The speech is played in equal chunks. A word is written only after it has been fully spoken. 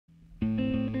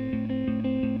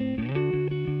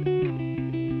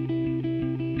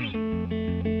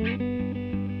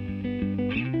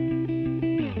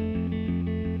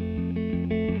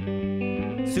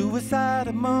suicide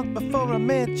a month before I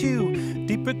met you.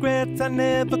 Deep regrets, I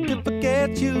never could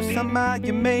forget you. Somehow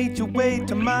you made your way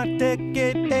to my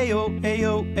decade. Ayo,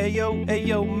 ayo, ayo,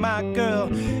 ayo, my girl.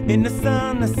 In the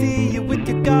sun, I see you with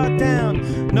your guard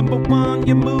down. Number one,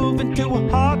 you're moving to a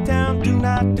hard town. Do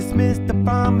not dismiss the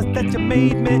promise that you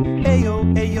made me. Ayo,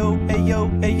 ayo, ayo,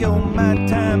 ayo, my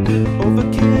time.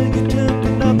 Overkill, you took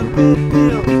another red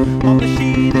pill. On the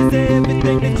sheet is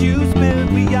everything that you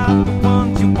spilled. We are the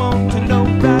ones you want to know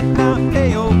right now.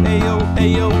 Ayo, ayo,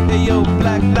 ayo, ayo,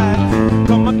 black light.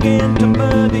 Come again to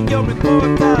murder your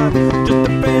report card. Just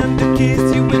a friend to kiss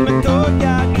you in my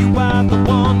courtyard. You are the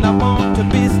one I want to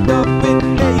be stuck with.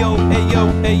 Ayo, ayo,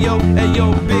 ayo, ayo,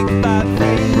 big bad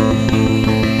flavor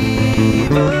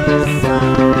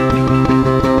song.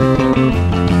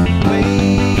 Way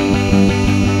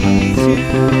too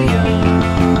young.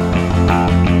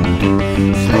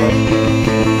 Slave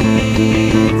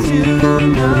too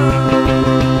young.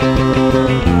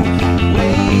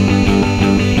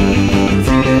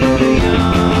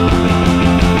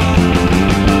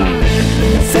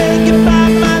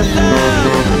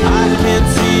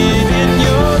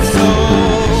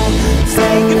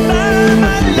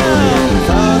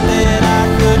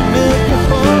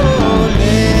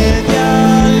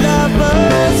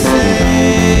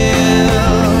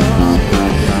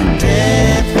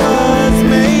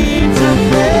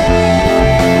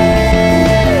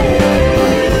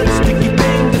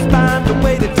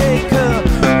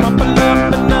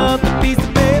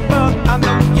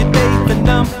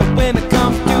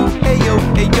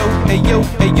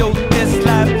 Ayo, this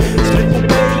life, slip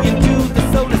away into the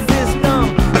solar system.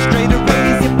 Straight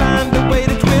arrays, you find a way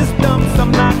to twist them.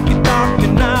 Some knock you dark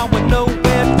and now I know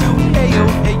where to. Ayo,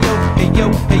 ayo, ayo,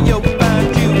 ayo,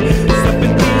 find you.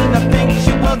 Something clean, I think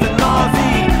she was an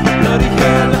Aussie. Bloody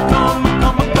hell,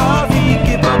 come across.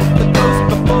 Give up the ghost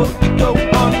before you go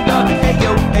under.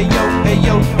 Ayo, ayo,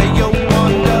 ayo, ayo,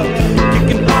 under.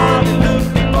 Kicking hard and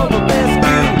looking for a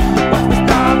rescue. Watch me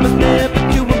stop, but never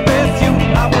to impress you.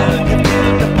 I will give you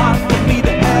the heart for me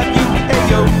to have you.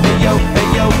 Ayo, ayo,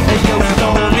 ayo, ayo,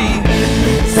 story.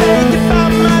 Say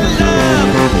goodbye, my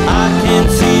love. I can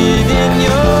see it in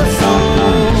your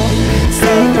soul.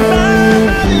 Say goodbye,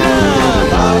 my love.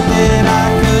 Thought that I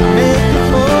could make you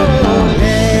whole.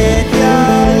 Let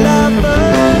your lover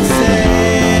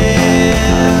sail.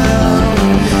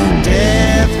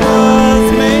 Death was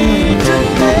made to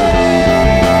fail.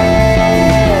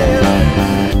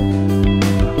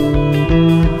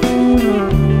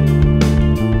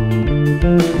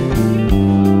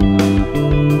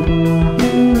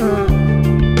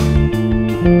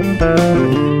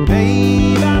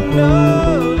 Babe, I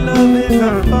know love is a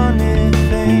funny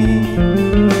thing.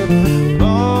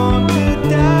 Born to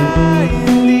die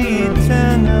in the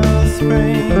eternal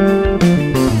spring.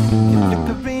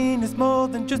 Flickering is more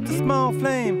than just a small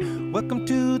flame. Welcome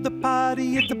to the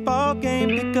party, it's a ball game.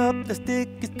 Pick up the stick,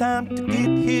 it's time to get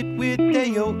hit with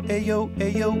ayo, ayo,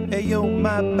 ayo, ayo,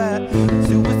 my bad.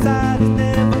 Suicide is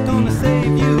never